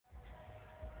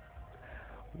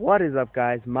What is up,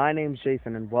 guys? My name's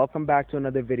Jason and welcome back to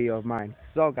another video of mine.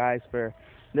 So guys, for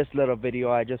this little video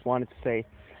I just wanted to say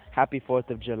happy 4th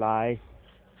of July.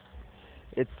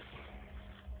 It's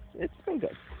it's been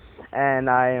good. And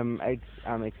I'm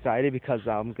excited because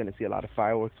I'm going to see a lot of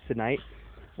fireworks tonight,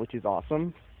 which is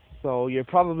awesome. So you're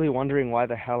probably wondering why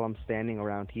the hell I'm standing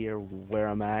around here where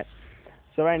I'm at.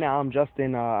 So right now I'm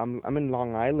in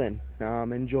Long Island.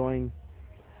 I'm enjoying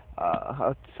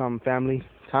some family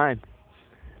time.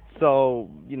 So,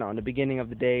 in the beginning of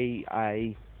the day,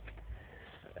 I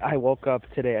woke up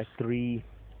today at 3:20.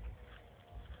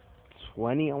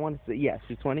 I want to say, yeah,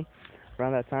 3:20,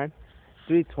 around that time.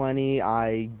 3:20.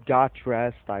 I got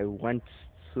dressed. I went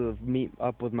to meet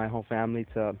up with my whole family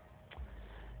to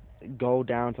go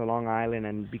down to Long Island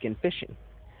and begin fishing.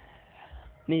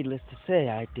 Needless to say,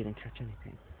 I didn't catch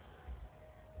anything.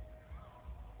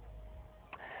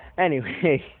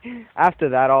 Anyway, after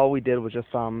that, all we did was just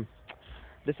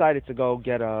decided to go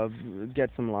get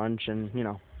some lunch and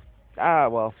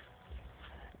well,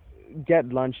 get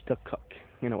lunch to cook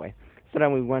in a way. So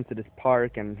then we went to this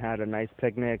park and had a nice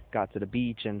picnic, got to the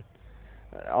beach and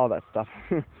all that stuff.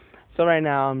 So right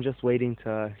now I'm just waiting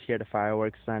to hear the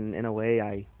fireworks, and in a way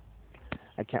I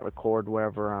can't record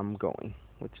wherever I'm going,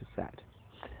 which is sad.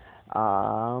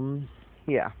 Um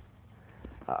yeah.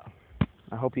 Uh,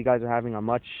 I hope you guys are having a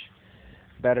much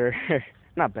better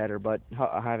not better, but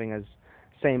having as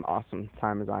same awesome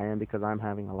time as I am, because I'm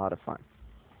having a lot of fun.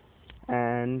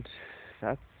 And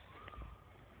that's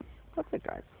that's it,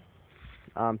 guys.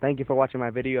 Thank you for watching my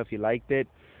video. If you liked it,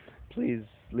 please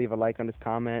leave a like on this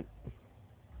comment.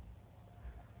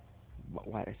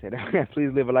 Why did I say that?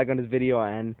 Please leave a like on this video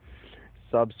and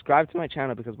subscribe to my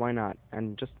channel, because why not?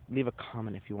 And just leave a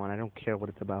comment if you want. I don't care what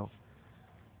it's about.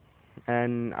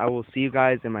 And I will see you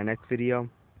guys in my next video.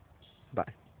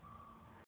 Bye.